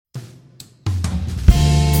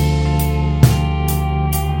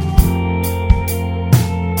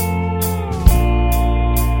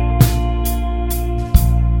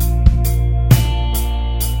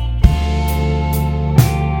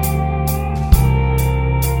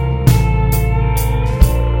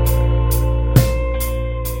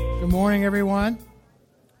morning, everyone.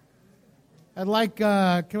 I'd like,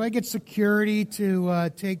 can I get security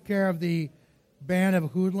to take care of the band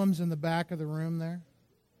of hoodlums in the back of the room there?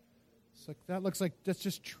 That looks like that's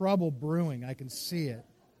just trouble brewing. I can see it.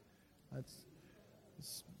 That's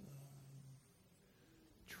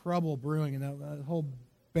trouble brewing, and that whole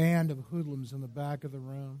band of hoodlums in the back of the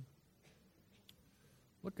room.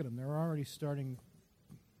 Look at them. They're already starting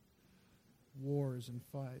wars and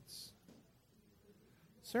fights.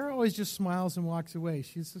 Sarah always just smiles and walks away.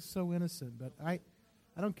 She's just so innocent, but I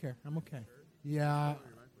don't care. I'm okay. Yeah.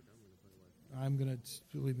 I'm going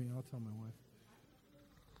to, believe me, I'll tell my wife.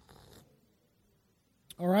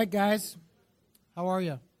 All right, guys. How are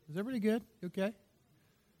you? Is everybody good? You okay?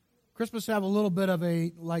 Christmas have a little bit of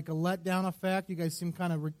a letdown effect. You guys seem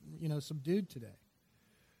kind of, subdued today.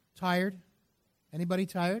 Tired? Anybody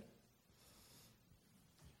tired?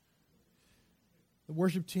 The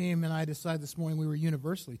worship team and I decided this morning we were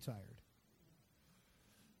universally tired.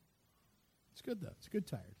 It's good, though. It's a good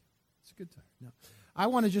tired. It's a good tired. No. I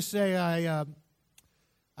want to just say I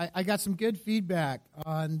got some good feedback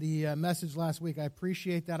on the message last week. I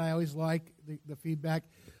appreciate that. I always like the feedback,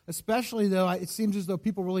 especially, though, it seems as though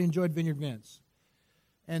people really enjoyed Vineyard Vince.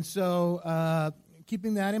 And so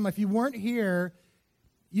keeping that in mind, if you weren't here,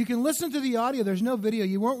 you can listen to the audio. There's no video.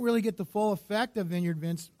 You won't really get the full effect of Vineyard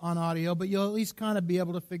Vince on audio, but you'll at least kind of be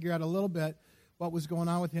able to figure out a little bit what was going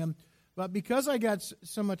on with him. But because I got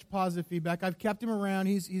so much positive feedback, I've kept him around.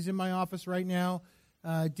 He's in my office right now,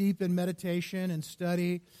 deep in meditation and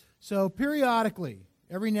study. So periodically,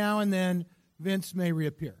 every now and then, Vince may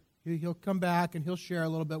reappear. He'll come back and he'll share a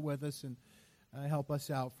little bit with us and help us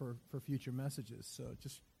out for future messages. So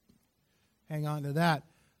just hang on to that.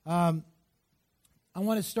 I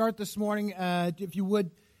want to start this morning, if you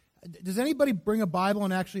would. Does anybody bring a Bible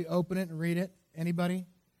and actually open it and read it? Anybody?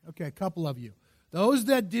 Okay, a couple of you. Those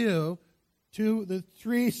that do, the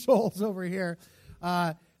three souls over here.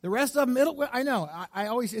 The rest of them, I know. I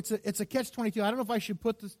always it's a catch-22. I don't know if I should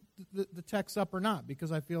put the text up or not,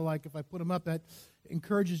 because I feel like if I put them up, that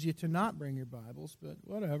encourages you to not bring your Bibles. But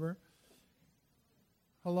whatever.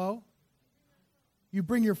 Hello? You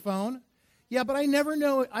bring your phone? Yeah, but I never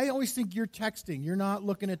know. I always think you're texting. You're not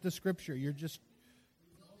looking at the Scripture. You're just,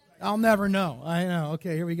 I'll never know. I know.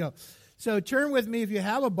 Okay, here we go. So turn with me, if you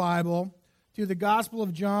have a Bible, to the Gospel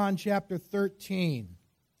of John, chapter 13.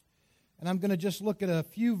 And I'm going to just look at a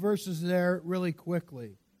few verses there really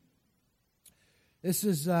quickly. This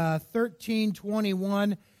is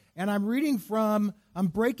 13:21, and I'm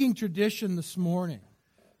breaking tradition this morning.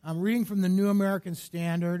 I'm reading from the New American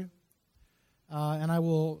Standard, and I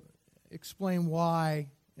will explain why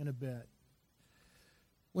in a bit.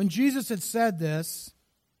 When Jesus had said this,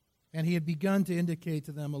 and he had begun to indicate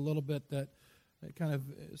to them a little bit that kind of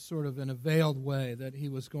sort of in a veiled way that he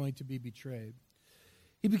was going to be betrayed,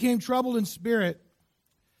 he became troubled in spirit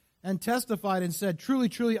and testified and said, "Truly,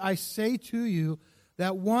 truly, I say to you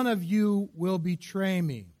that one of you will betray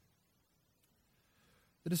me."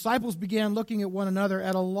 The disciples began looking at one another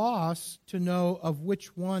at a loss to know of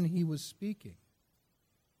which one he was speaking.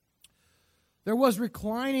 There was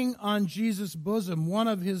reclining on Jesus' bosom one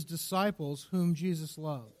of his disciples whom Jesus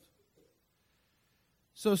loved.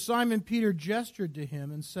 So Simon Peter gestured to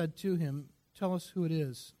him and said to him, "Tell us who it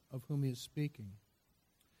is of whom he is speaking."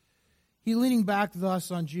 He, leaning back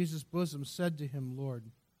thus on Jesus' bosom, said to him, "Lord,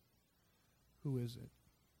 who is it?"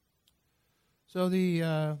 So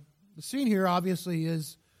the scene here obviously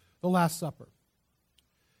is the Last Supper.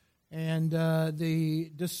 And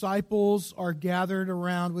the disciples are gathered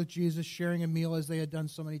around with Jesus, sharing a meal as they had done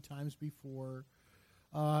so many times before.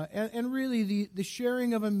 And really, the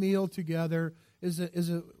sharing of a meal together is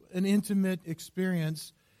an intimate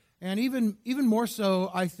experience. And even more so,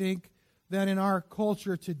 I think, than in our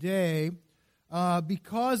culture today,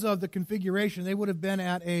 because of the configuration, they would have been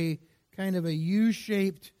at a kind of a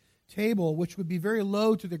U-shaped table, which would be very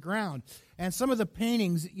low to the ground. And some of the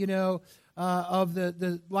paintings, of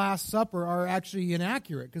the Last Supper are actually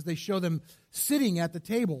inaccurate because they show them sitting at the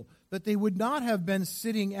table. But they would not have been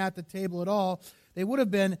sitting at the table at all. They would have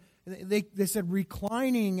been, they said,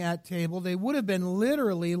 reclining at table. They would have been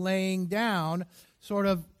literally laying down, sort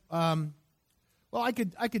of. Well, I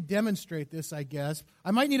could demonstrate this, I guess.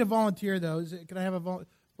 I might need a volunteer, though. Can I have a volunteer?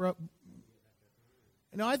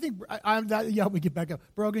 No, I think help me get back up.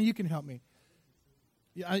 Brogan, you can help me.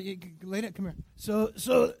 Yeah, come here.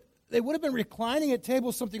 So they would have been reclining at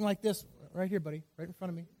tables something like this. Right here, buddy. Right in front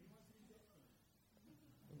of me.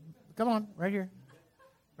 Come on, right here.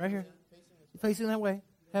 Right here. Facing that way.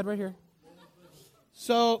 Head right here.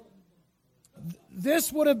 So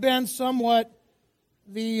this would have been somewhat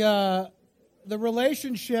the the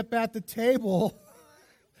relationship at the table.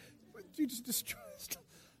 You just destroyed.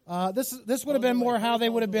 This would have been more how they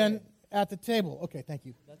would have been at the table. Okay, thank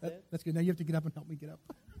you. That's good. Now you have to get up and help me get up.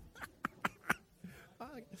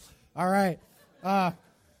 All right.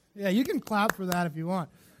 Yeah, you can clap for that if you want.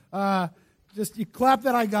 Just you clap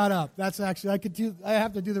that I got up. That's actually I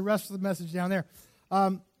have to do the rest of the message down there.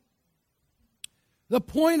 The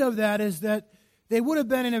point of that is that they would have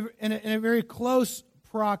been in a very close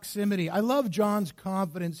proximity. I love John's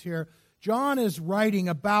confidence here. John is writing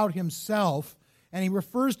about himself, and he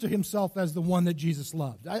refers to himself as the one that Jesus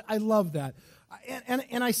loved. I love that.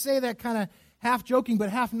 And I say that kind of half joking, but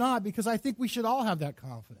half not, because I think we should all have that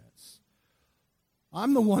confidence.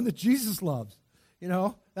 I'm the one that Jesus loves. You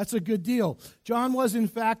know, that's a good deal. John was, in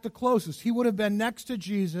fact, the closest. He would have been next to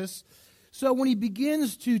Jesus. So when he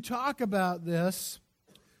begins to talk about this,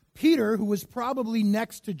 Peter, who was probably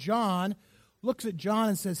next to John, looks at John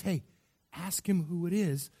and says, hey, ask him who it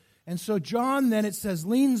is. And so John then, it says,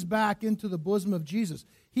 leans back into the bosom of Jesus.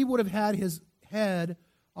 He would have had his head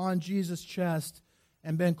on Jesus' chest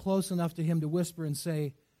and been close enough to him to whisper and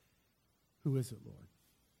say, who is it, Lord?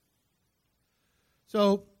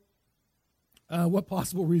 So, what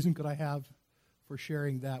possible reason could I have for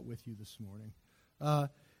sharing that with you this morning?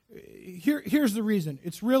 Here's the reason.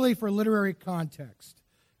 It's really for literary context,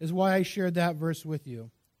 is why I shared that verse with you.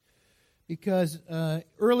 Because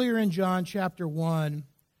earlier in John chapter 1,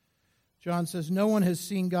 John says, no one has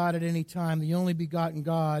seen God at any time, the only begotten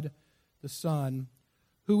God, the Son,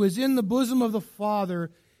 who is in the bosom of the Father,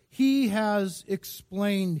 he has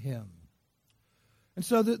explained him. And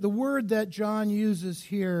so the word that John uses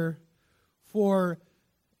here for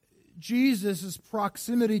Jesus'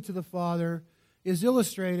 proximity to the Father is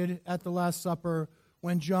illustrated at the Last Supper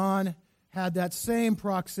when John had that same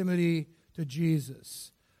proximity to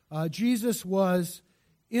Jesus. Jesus was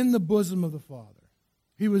in the bosom of the Father.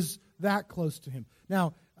 He was that close to him.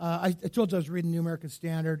 Now, I told you I was reading New American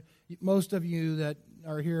Standard. Most of you that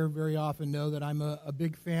are here very often know that I'm a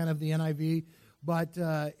big fan of the NIV. But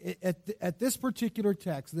at this particular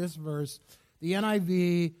text, this verse, the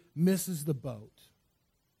NIV misses the boat.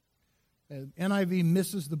 NIV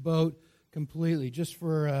misses the boat completely, just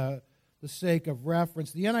for the sake of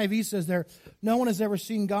reference. The NIV says there, no one has ever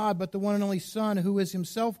seen God but the one and only Son, who is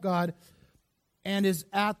himself God and is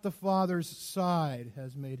at the Father's side,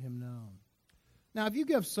 has made him known. Now, if you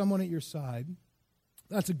have someone at your side,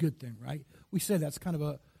 that's a good thing, right? We say that's kind of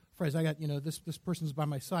a phrase. I got, this person's by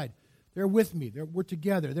my side. They're with me. We're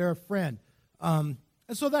together. They're a friend. And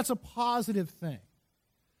so that's a positive thing.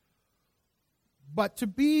 But to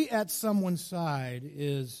be at someone's side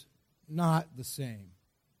is not the same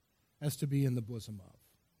as to be in the bosom of.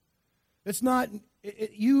 It's not,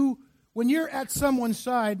 when you're at someone's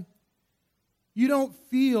side, you don't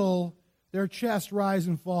feel their chest rise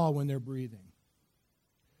and fall when they're breathing.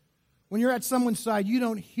 When you're at someone's side, you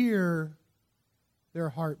don't hear their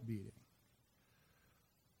heart beating.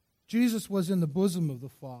 Jesus was in the bosom of the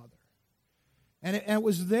Father. And it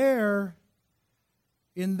was there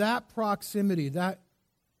in that proximity, that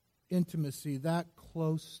intimacy, that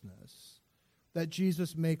closeness, that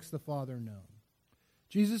Jesus makes the Father known.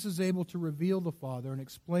 Jesus is able to reveal the Father and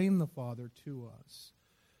explain the Father to us.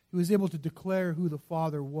 He was able to declare who the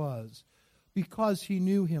Father was because he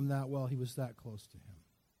knew him that well. He was that close to him.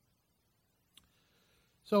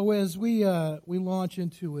 So as we launch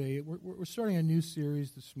into we're starting a new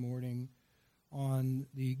series this morning on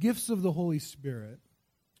the gifts of the Holy Spirit.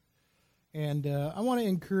 And I want to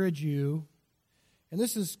encourage you, and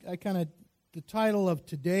this is the title of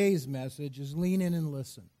today's message is Lean In and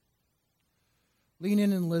Listen. Lean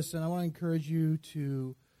in and listen. I want to encourage you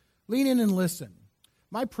to lean in and listen.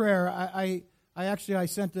 My prayer, I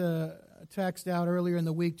sent a text out earlier in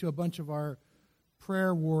the week to a bunch of our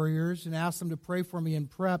prayer warriors and asked them to pray for me in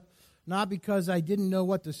prep, not because I didn't know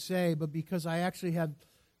what to say, but because I actually had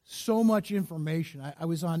so much information. I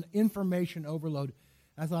was on information overload.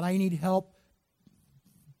 I thought I need help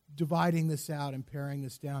dividing this out and paring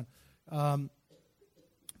this down.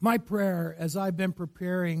 My prayer, as I've been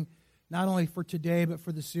preparing not only for today but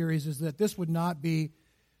for the series, is that this would not be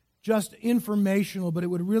just informational, but it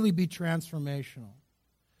would really be transformational.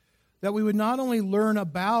 That we would not only learn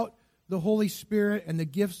about the Holy Spirit and the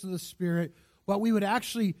gifts of the Spirit, but we would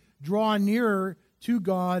actually draw nearer to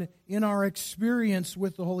God in our experience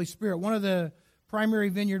with the Holy Spirit. One of the primary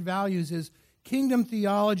Vineyard values is kingdom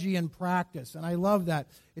theology and practice, and I love that.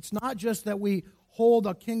 It's not just that we hold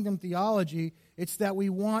a kingdom theology, it's that we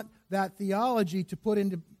want that theology to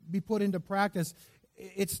be put into practice.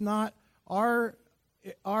 It's not our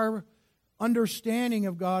understanding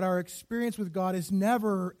of God, our experience with God is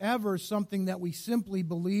never, ever something that we simply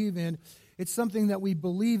believe in. It's something that we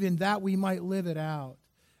believe in that we might live it out.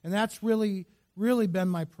 And that's really, really been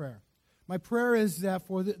my prayer. My prayer is that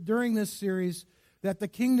during this series, that the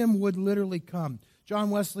kingdom would literally come. John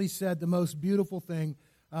Wesley said the most beautiful thing.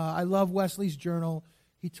 I love Wesley's journal.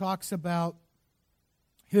 He talks about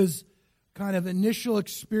his kind of initial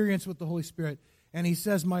experience with the Holy Spirit. And he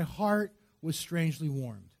says, my heart was strangely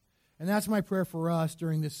warmed. And that's my prayer for us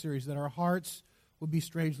during this series, that our hearts would be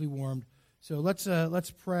strangely warmed. So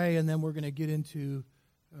let's pray, and then we're going to get into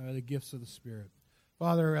the gifts of the Spirit.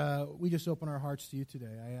 Father, we just open our hearts to you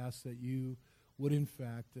today. I ask that you would, in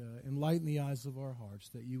fact, enlighten the eyes of our hearts,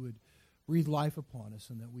 that you would breathe life upon us,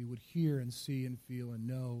 and that we would hear and see and feel and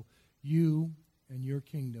know you and your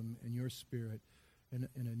kingdom and your Spirit in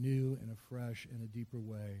a new and a fresh and a deeper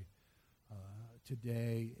way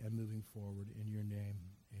today and moving forward. In your name,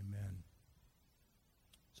 amen.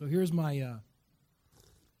 So here's my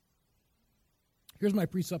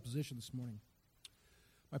presupposition this morning.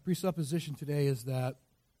 My presupposition today is that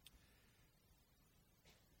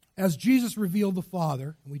as Jesus revealed the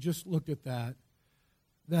Father, and we just looked at that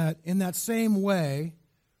in that same way,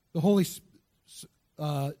 the Holy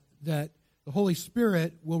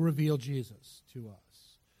Spirit will reveal Jesus to us.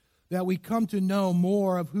 That we come to know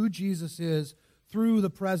more of who Jesus is through the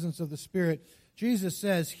presence of the Spirit. Jesus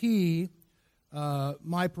says, He,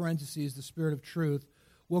 my parentheses, the Spirit of truth,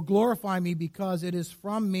 will glorify me because it is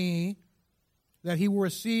from me that He will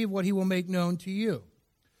receive what He will make known to you.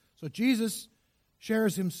 So Jesus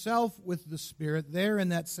shares Himself with the Spirit there in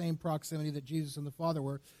that same proximity that Jesus and the Father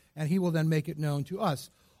were, and He will then make it known to us.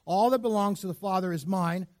 All that belongs to the Father is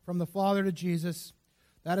mine, from the Father to Jesus.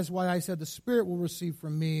 That is why I said the Spirit will receive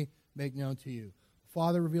from me, make known to you. The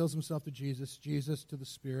Father reveals Himself to Jesus, Jesus to the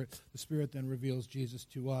Spirit then reveals Jesus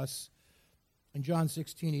to us. In John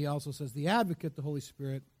 16, He also says, the Advocate, the Holy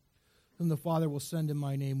Spirit, whom the Father will send in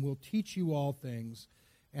my name, will teach you all things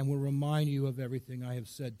and will remind you of everything I have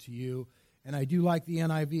said to you. And I do like the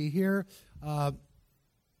NIV here. When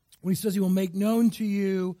He says He will make known to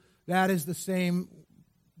you, that is the same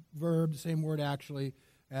verb, the same word actually,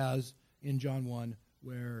 as in John 1,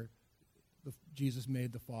 where Jesus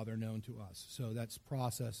made the Father known to us. So that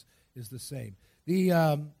process is the same. Here's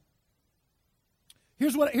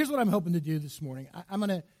what I'm hoping to do this morning. I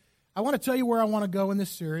want to tell you where I want to go in this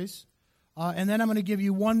series, and then I'm going to give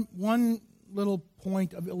you one little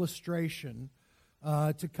point of illustration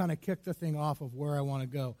to kind of kick the thing off of where I want to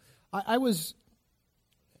go. I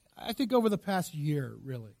think over the past year,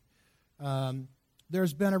 really,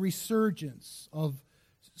 there's been a resurgence of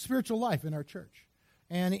spiritual life in our church.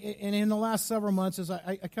 And in the last several months, as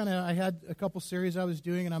I had a couple series I was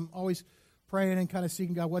doing, and I'm always praying and kind of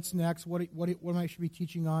seeking God, what's next, what I should be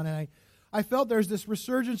teaching on. And I felt there's this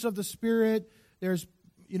resurgence of the Spirit. There's,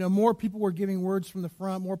 more people were giving words from the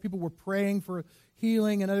front. More people were praying for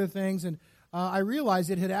healing and other things. And I realized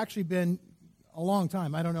it had actually been a long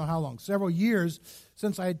time. I don't know how long, several years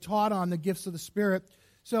since I had taught on the gifts of the Spirit.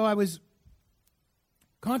 So I was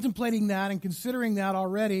contemplating that and considering that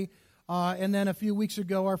already. And then a few weeks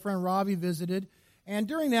ago, our friend Ravi visited. And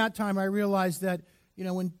during that time, I realized that,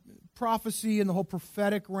 when prophecy and the whole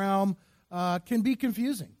prophetic realm can be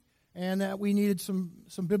confusing, and that we needed some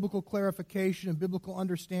biblical clarification and biblical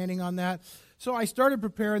understanding on that. So I started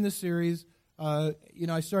preparing this series. I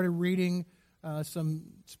started reading some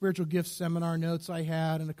spiritual gifts seminar notes I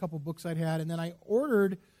had and a couple books I'd had. And then I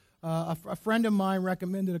ordered, a friend of mine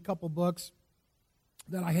recommended a couple books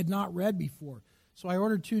that I had not read before. So I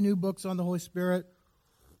ordered 2 new books on the Holy Spirit,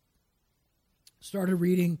 started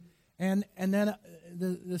reading, and then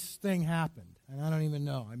this thing happened. And I don't even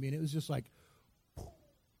know. I mean, it was just like,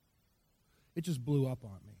 it just blew up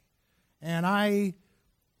on me. And I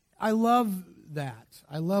love that.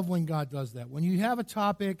 I love when God does that. When you have a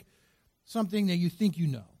topic, something that you think you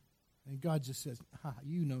know, and God just says,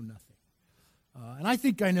 you know nothing. And I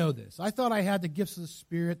think I know this. I thought I had the gifts of the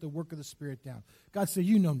Spirit, the work of the Spirit down. God said,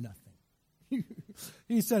 you know nothing.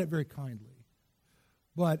 He said it very kindly.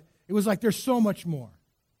 But it was like, there's so much more.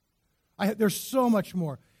 There's so much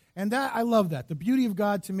more. And that, I love that. The beauty of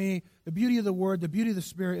God to me, the beauty of the Word, the beauty of the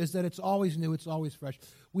Spirit is that it's always new, it's always fresh.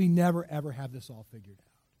 We never, ever have this all figured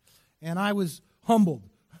out. And I was humbled.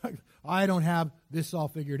 I don't have this all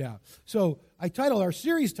figured out. So our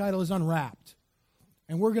series title is Unwrapped.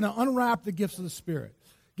 And we're going to unwrap the gifts of the Spirit.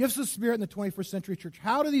 Gifts of the Spirit in the 21st century church.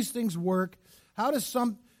 How do these things work? How does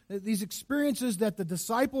these experiences that the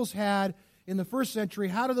disciples had in the first century,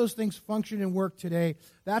 how do those things function and work today?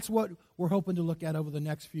 That's what we're hoping to look at over the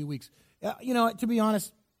next few weeks. To be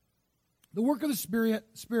honest, the work of the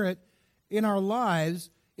Spirit in our lives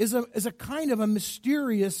is a kind of a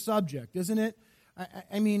mysterious subject, isn't it?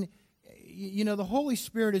 I mean, the Holy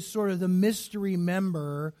Spirit is sort of the mystery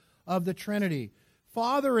member of the Trinity.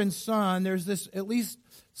 Father and Son, there's this at least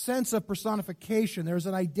sense of personification. There's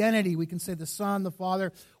an identity. We can say the Son, the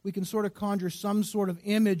Father. We can sort of conjure some sort of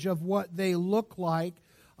image of what they look like.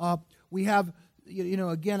 We have,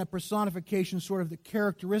 again, a personification, sort of the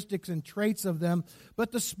characteristics and traits of them.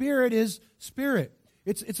 But the Spirit is Spirit.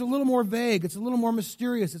 It's a little more vague. It's a little more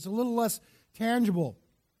mysterious. It's a little less tangible.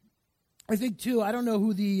 I think, too, I don't know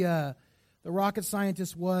who the rocket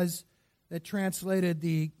scientist was that translated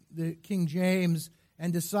the King James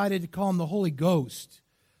and decided to call him the Holy Ghost.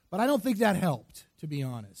 But I don't think that helped, to be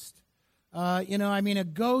honest. A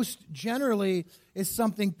ghost generally is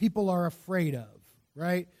something people are afraid of,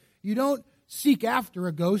 right? You don't seek after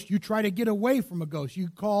a ghost. You try to get away from a ghost. You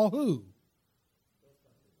call who?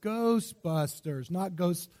 Ghostbusters, not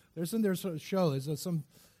ghosts. There's a show. There's some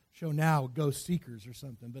show now, Ghost Seekers or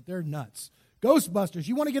something, but they're nuts. Ghostbusters.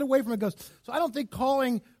 You want to get away from a ghost. So I don't think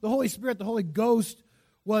calling the Holy Spirit the Holy Ghost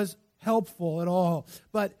was helpful at all.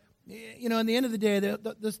 But, in the end of the day,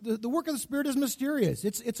 the work of the Spirit is mysterious.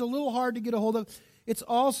 It's a little hard to get a hold of. It's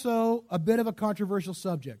also a bit of a controversial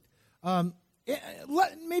subject.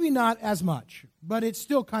 Maybe not as much, but it's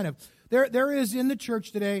still kind of. There is in the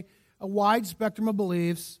church today a wide spectrum of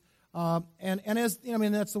beliefs, and as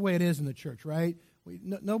that's the way it is in the church, right?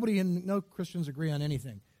 No Christians agree on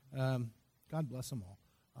anything. God bless them all.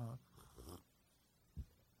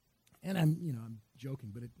 And I'm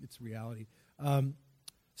joking, but it's reality.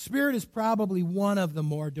 Spirit is probably one of the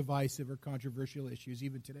more divisive or controversial issues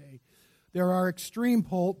even today. There are extreme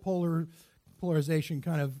polarization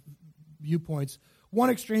kind of viewpoints. One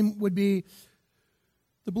extreme would be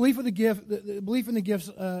the belief of the gift. The belief in the gifts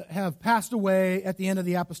have passed away at the end of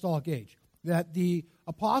the apostolic age. That the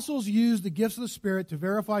apostles used the gifts of the Spirit to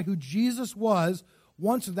verify who Jesus was.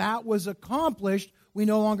 Once that was accomplished, we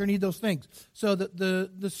no longer need those things. So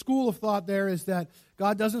the school of thought there is that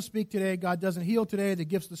God doesn't speak today, God doesn't heal today, the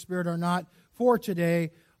gifts of the Spirit are not for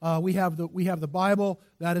today. We have the Bible,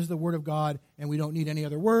 that is the Word of God, and we don't need any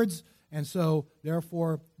other words, and so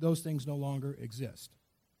therefore those things no longer exist.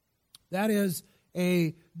 That is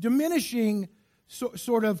a diminishing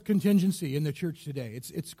sort of contingency in the church today.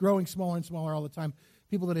 It's growing smaller and smaller all the time,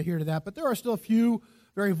 people that adhere to that, but there are still a few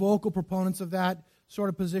very vocal proponents of that sort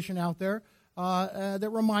of position out there that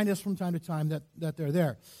remind us from time to time that they're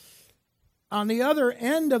there. On the other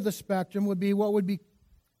end of the spectrum would be what would be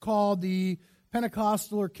called the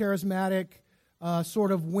Pentecostal or charismatic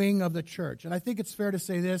sort of wing of the church. And I think it's fair to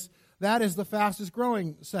say this, that is the fastest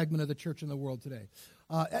growing segment of the church in the world today.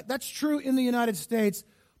 That's true in the United States,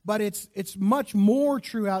 but it's much more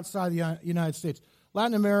true outside the United States.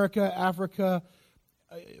 Latin America, Africa,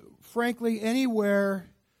 frankly, anywhere,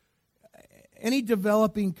 any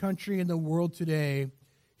developing country in the world today,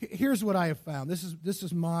 here's what I have found. This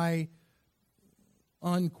is my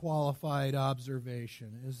unqualified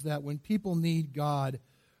observation, is that when people need God,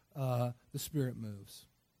 the Spirit moves.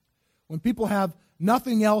 When people have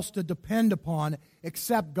nothing else to depend upon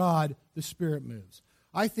except God, the Spirit moves.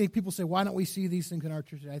 I think people say, why don't we see these things in our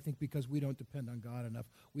church? I think because we don't depend on God enough.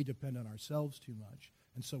 We depend on ourselves too much,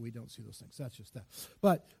 and so we don't see those things. That's just that.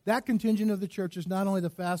 But that contingent of the church is not only the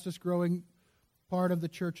fastest growing part of the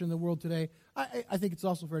church in the world today, I think it's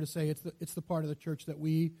also fair to say it's the part of the church that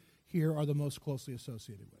we here are the most closely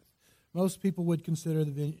associated with. Most people would consider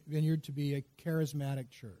the Vineyard to be a charismatic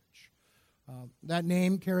church. That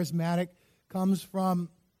name, charismatic, comes from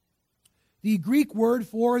the Greek word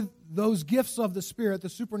for those gifts of the Spirit, the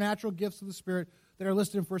supernatural gifts of the Spirit that are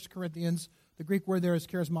listed in 1 Corinthians. The Greek word there is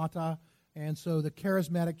charismata, and so the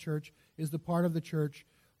charismatic church is the part of the church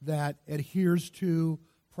that adheres to,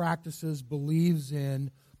 practices, believes in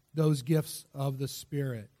those gifts of the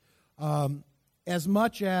Spirit. As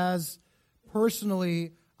much as,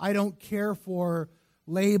 personally, I don't care for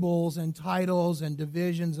labels and titles and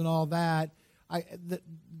divisions and all that, the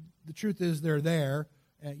truth is they're there,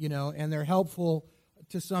 and they're helpful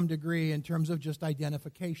to some degree in terms of just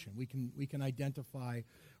identification. We can identify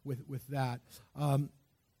with that.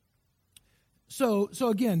 So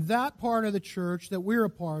again, that part of the church that we're a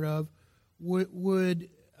part of would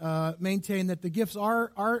maintain that the gifts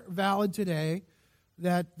are valid today,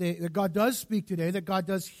 that God does speak today, that God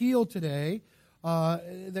does heal today,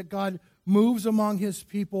 that God moves among His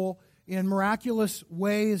people in miraculous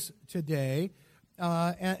ways today.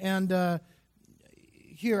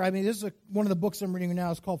 Here, this is one of the books I'm reading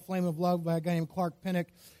now. It's called Flame of Love by a guy named Clark Pinnock.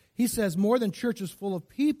 He says, more than churches full of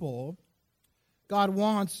people, God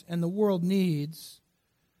wants and the world needs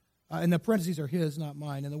And the parentheses are his, not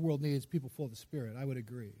mine, and the world needs people full of the Spirit. I would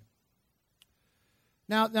agree.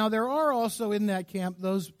 Now there are also in that camp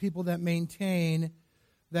those people that maintain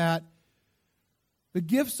that the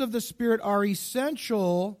gifts of the Spirit are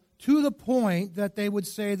essential to the point that they would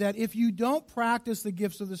say that if you don't practice the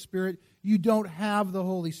gifts of the Spirit, you don't have the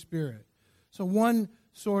Holy Spirit. So one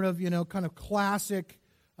sort of, kind of classic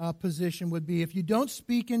position would be if you don't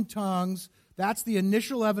speak in tongues, that's the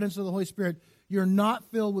initial evidence of the Holy Spirit. You're not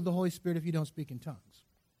filled with the Holy Spirit if you don't speak in tongues.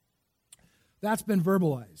 That's been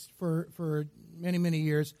verbalized for many, many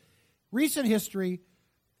years. Recent history,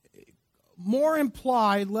 more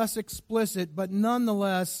implied, less explicit, but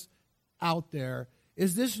nonetheless out there,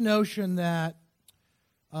 is this notion that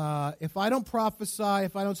if I don't prophesy,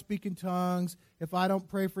 if I don't speak in tongues, if I don't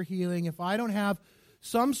pray for healing, if I don't have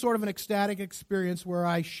some sort of an ecstatic experience where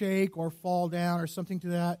I shake or fall down or something to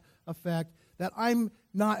that effect, that I'm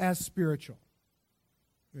not as spiritual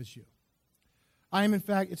as you. I am, in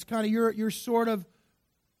fact, it's kind of, you're sort of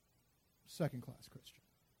second-class Christian.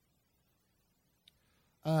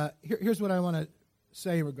 Here's what I want to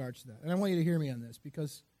say in regards to that. And I want you to hear me on this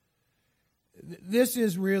because this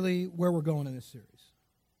is really where we're going in this series.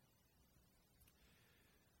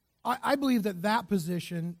 I believe that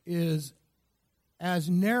position is as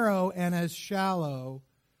narrow and as shallow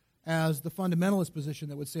as the fundamentalist position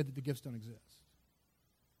that would say that the gifts don't exist.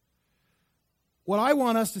 What I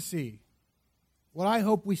want us to see, what I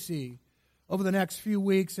hope we see over the next few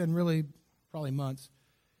weeks and really probably months,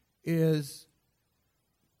 is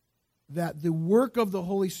that the work of the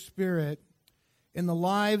Holy Spirit in the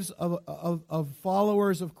lives of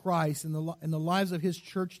followers of Christ, in the lives of His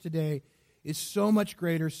church today, is so much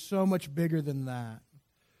greater, so much bigger than that.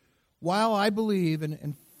 While I believe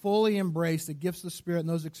and fully embrace the gifts of the Spirit and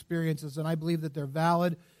those experiences, and I believe that they're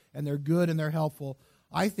valid and they're good and they're helpful,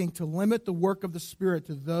 I think to limit the work of the Spirit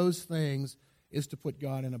to those things is to put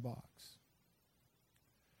God in a box.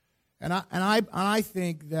 And I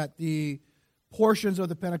think that the portions of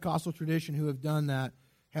the Pentecostal tradition who have done that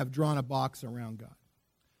have drawn a box around God.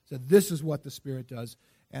 So this is what the Spirit does.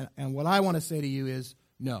 And what I want to say to you is,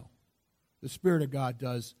 no. The Spirit of God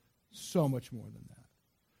does so much more than that.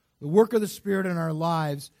 The work of the Spirit in our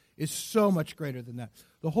lives is so much greater than that.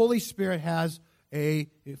 The Holy Spirit has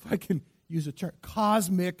if I can use a term,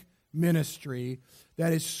 cosmic ministry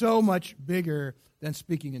that is so much bigger than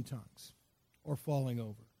speaking in tongues or falling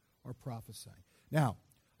over or prophesying. Now,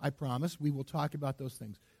 I promise we will talk about those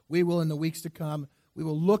things. We will, in the weeks to come, we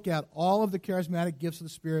will look at all of the charismatic gifts of the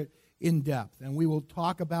Spirit in depth, and we will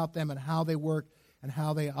talk about them and how they work and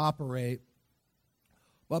how they operate.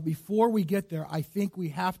 But before we get there, I think we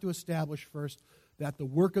have to establish first that the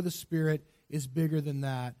work of the Spirit is bigger than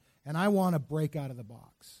that. And I want to break out of the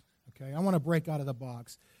box. Okay? I want to break out of the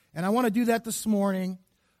box. And I want to do that this morning.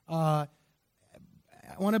 I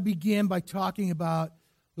want to begin by talking about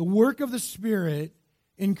the work of the Spirit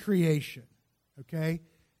in creation. Okay?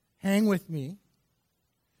 Hang with me.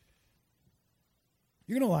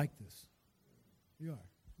 You're going to like this. You are.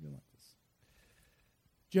 You're going to like this.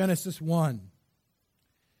 Genesis 1.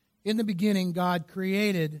 In the beginning, God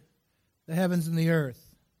created the heavens and the earth.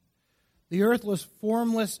 The earth was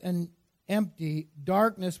formless and empty.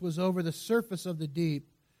 Darkness was over the surface of the deep.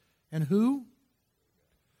 And who?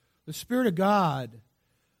 The Spirit of God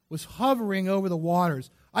was hovering over the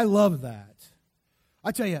waters. I love that.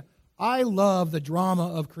 I tell you, I love the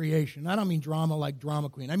drama of creation. I don't mean drama like drama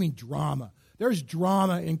queen. I mean drama. There's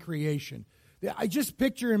drama in creation. I just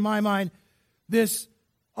picture in my mind this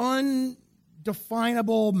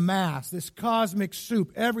undefinable mass, this cosmic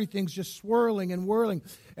soup. Everything's just swirling and whirling.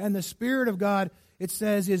 And the Spirit of God, it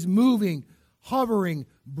says, is moving, hovering,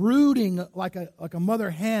 brooding like a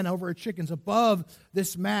mother hen over her chickens above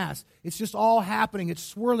this mass. It's just all happening. It's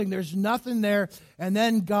swirling. There's nothing there. And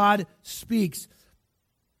then God speaks.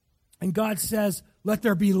 And God says, "Let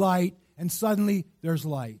there be light." And suddenly there's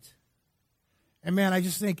light. And man, I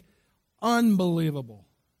just think, unbelievable.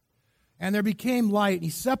 And there became light. And He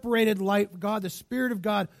separated light, God, the Spirit of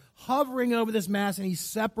God, hovering over this mass, and He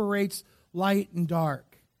separates light and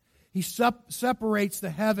dark. He separates the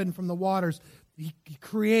heaven from the waters. He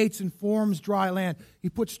creates and forms dry land. He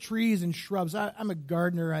puts trees and shrubs. I'm a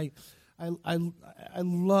gardener. I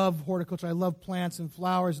love horticulture. I love plants and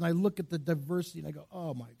flowers. And I look at the diversity and I go,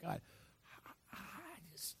 oh my God.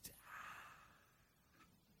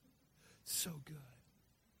 So good.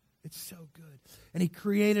 It's so good. And He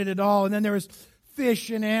created it all. And then there was fish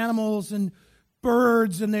and animals and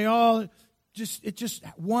birds, and they all just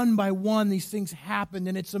one by one, these things happened,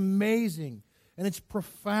 and it's amazing, and it's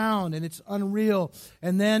profound, and it's unreal.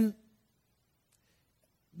 And then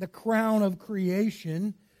the crown of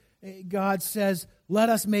creation, God says, let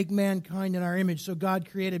us make mankind in our image. So God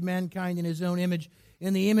created mankind in his own image.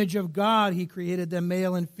 In the image of God, he created them,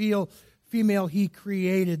 male and female, he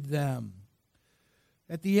created them.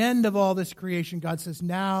 At the end of all this creation, God says,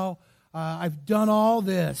 now I've done all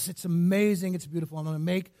this. It's amazing. It's beautiful. I'm going to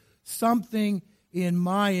make something in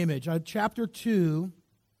my image. Chapter 2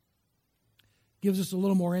 gives us a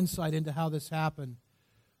little more insight into how this happened.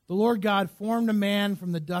 The Lord God formed a man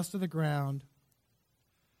from the dust of the ground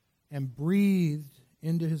and breathed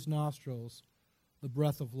into his nostrils the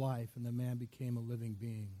breath of life, and the man became a living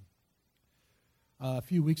being. A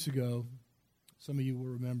few weeks ago, some of you will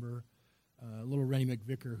remember little Rennie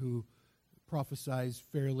McVicker, who prophesies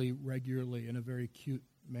fairly regularly in a very cute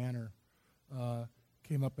manner,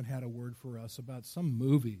 came up and had a word for us about some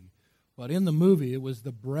movie. But in the movie, it was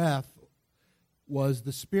the breath was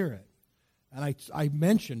the Spirit. And I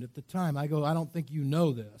mentioned at the time, I don't think you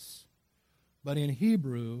know this, but in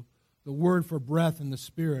Hebrew, the word for breath and the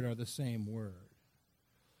Spirit are the same word.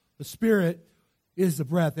 The Spirit is the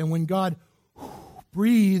breath. And when God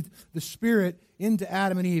breathed the Spirit into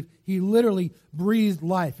Adam and Eve, he literally breathed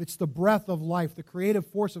life. It's the breath of life. The creative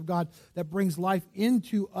force of God that brings life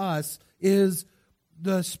into us is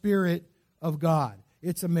the Spirit of God.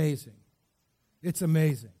 It's amazing. It's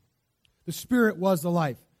amazing. The Spirit was the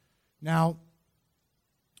life. Now,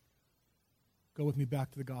 go with me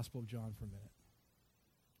back to the Gospel of John for a minute.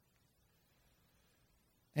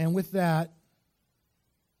 And with that,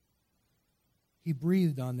 he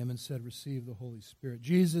breathed on them and said, receive the Holy Spirit.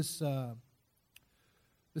 Jesus,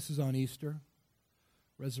 this is on Easter.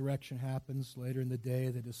 Resurrection happens later in the day.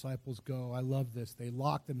 The disciples go. I love this. They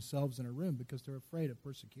lock themselves in a room because they're afraid of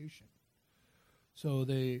persecution. So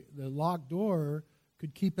the locked door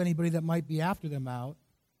could keep anybody that might be after them out,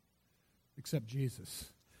 except Jesus.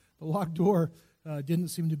 The locked door didn't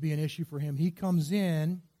seem to be an issue for him. He comes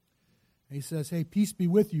in, and he says, hey, peace be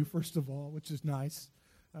with you, first of all, which is nice.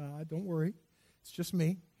 Don't worry. It's just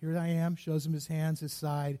me. Here I am. Shows him his hands, his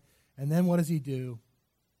side. And then what does he do?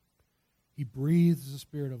 He breathes the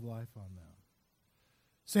Spirit of life on them.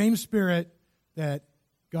 Same Spirit that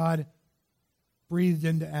God breathed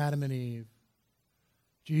into Adam and Eve,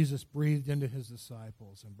 Jesus breathed into his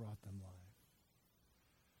disciples and brought them life.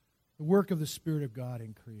 The work of the Spirit of God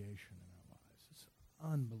in creation in our lives. It's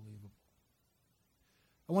unbelievable.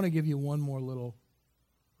 I want to give you one more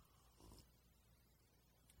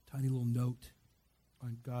tiny little note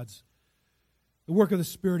on the work of the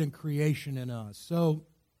Spirit in creation in us. So,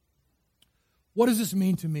 what does this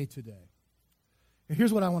mean to me today? And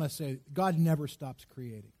here's what I want to say. God never stops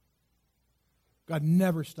creating. God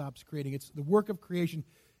never stops creating. It's the work of creation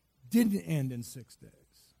didn't end in 6 days.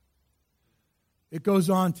 It goes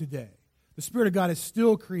on today. The Spirit of God is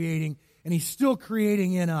still creating, and he's still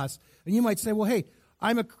creating in us. And you might say, well, hey,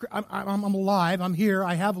 I'm alive. I'm here.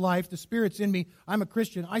 I have life. The Spirit's in me. I'm a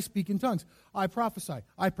Christian. I speak in tongues. I prophesy.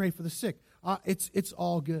 I pray for the sick. It's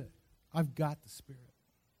all good. I've got the Spirit.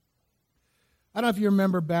 I don't know if you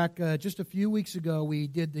remember back just a few weeks ago, we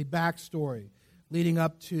did the backstory leading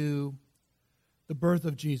up to the birth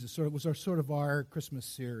of Jesus. So it was our Christmas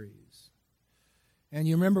series. And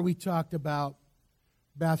you remember we talked about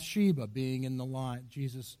Bathsheba being in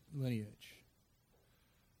Jesus' lineage.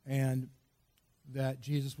 And that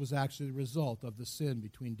Jesus was actually the result of the sin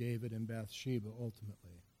between David and Bathsheba,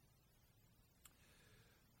 ultimately.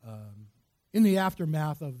 In the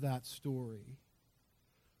aftermath of that story,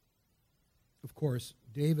 of course,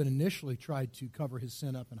 David initially tried to cover his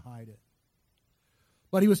sin up and hide it.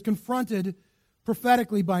 But he was confronted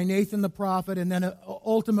prophetically by Nathan the prophet, and then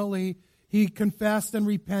ultimately he confessed and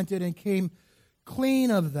repented and came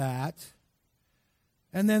clean of that.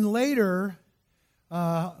 And then later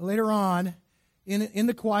on, in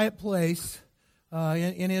the quiet place,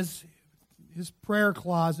 in his prayer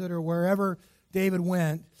closet or wherever David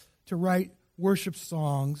went to write worship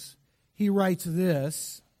songs, he writes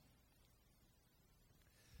this: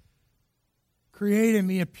 create in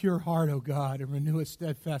me a pure heart, O God, and renew a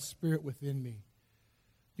steadfast spirit within me.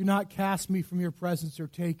 Do not cast me from your presence or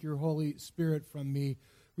take your Holy Spirit from me.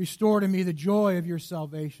 Restore to me the joy of your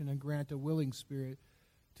salvation and grant a willing spirit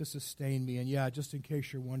to sustain me. And yeah, just in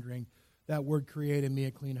case you're wondering, that word create in me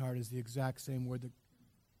a clean heart is the exact same word that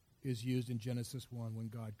is used in Genesis 1 when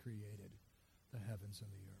God created the heavens and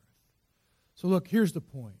the earth. So look, here's the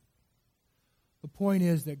point. The point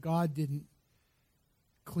is that God didn't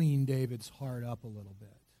clean David's heart up a little bit.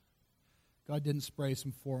 God didn't spray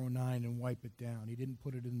some 409 and wipe it down. He didn't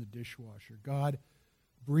put it in the dishwasher. God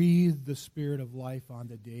breathed the Spirit of life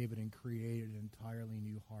onto David and created an entirely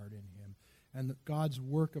new heart in him. And God's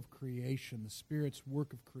work of creation, the Spirit's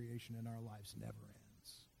work of creation in our lives never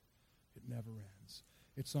ends. It never ends.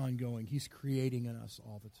 It's ongoing. He's creating in us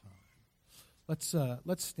all the time.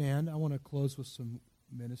 Let's stand. I want to close with some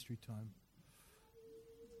ministry time.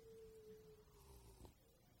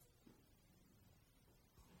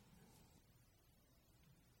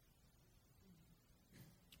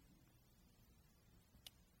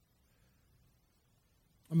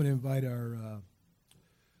 I'm going to invite our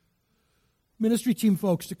ministry team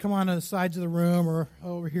folks to come on the sides of the room or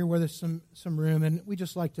over here where there's some room. And we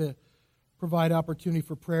just like to provide opportunity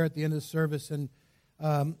for prayer at the end of the service. And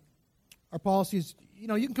our policy is, you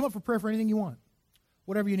can come up for prayer for anything you want,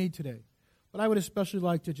 whatever you need today. But I would especially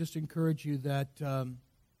like to just encourage you that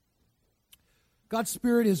God's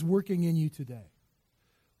Spirit is working in you today.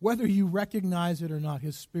 Whether you recognize it or not,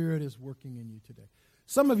 His Spirit is working in you today.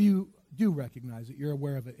 Some of you do recognize it. You're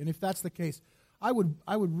aware of it. And if that's the case, I would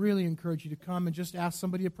really encourage you to come and just ask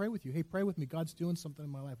somebody to pray with you. Hey, pray with me. God's doing something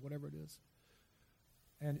in my life, whatever it is.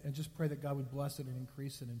 And just pray that God would bless it and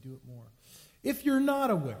increase it and do it more. If you're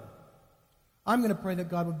not aware, I'm going to pray that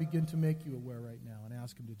God would begin to make you aware right now and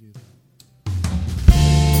ask Him to do that.